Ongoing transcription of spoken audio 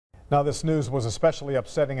Now, this news was especially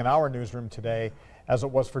upsetting in our newsroom today, as it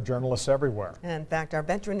was for journalists everywhere. In fact, our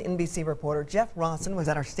veteran NBC reporter Jeff Rossen was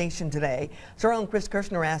at our station today. So our own Chris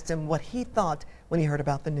Kirshner asked him what he thought when he heard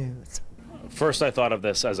about the news. First, I thought of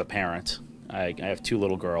this as a parent. I have two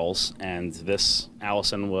little girls, and this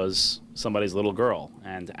Allison was somebody's little girl,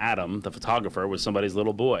 and Adam, the photographer, was somebody's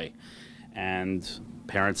little boy. And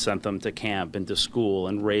parents sent them to camp and to school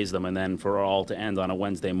and raised them, and then for it all to end on a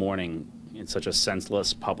Wednesday morning in such a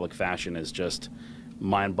senseless public fashion is just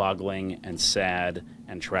mind-boggling and sad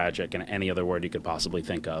and tragic and any other word you could possibly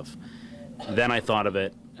think of. Then I thought of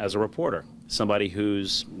it as a reporter, somebody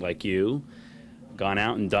who's, like you, gone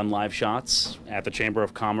out and done live shots at the Chamber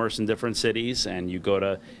of Commerce in different cities, and you go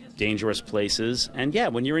to dangerous places. And yeah,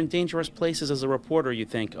 when you're in dangerous places as a reporter, you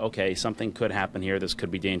think, okay, something could happen here, this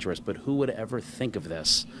could be dangerous, but who would ever think of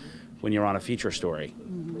this when you're on a feature story?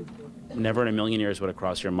 Never in a million years would it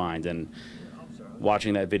cross your mind. And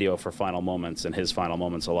watching that video for Final Moments and his final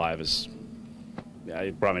moments alive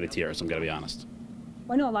it brought me to tears, I'm going to be honest.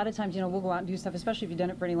 Well, I know a lot of times, we'll go out and do stuff, especially if you've done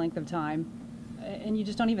it for any length of time, and you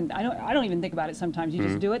just don't even, I don't even think about it sometimes. You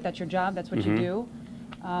just do it, that's your job, that's what you do.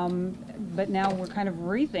 But now we're kind of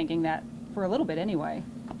rethinking that for a little bit anyway.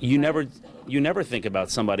 You never think about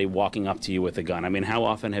somebody walking up to you with a gun. I mean, how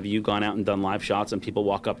often have you gone out and done live shots and people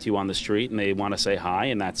walk up to you on the street and they want to say hi,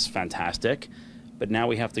 and that's fantastic. But now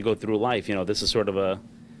we have to go through life. This is sort of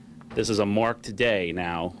this is a marked day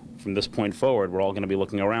now. From this point forward, we're all going to be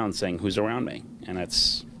looking around saying, who's around me? And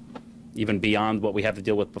that's even beyond what we had to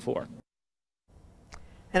deal with before.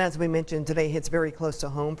 And as we mentioned, today hits very close to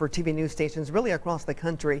home for TV news stations really across the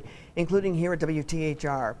country, including here at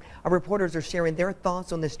WTHR. Our reporters are sharing their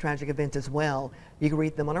thoughts on this tragic event as well. You can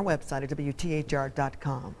read them on our website at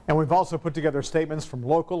WTHR.com. And we've also put together statements from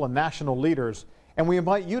local and national leaders, and we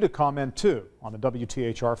invite you to comment too on the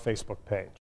WTHR Facebook page.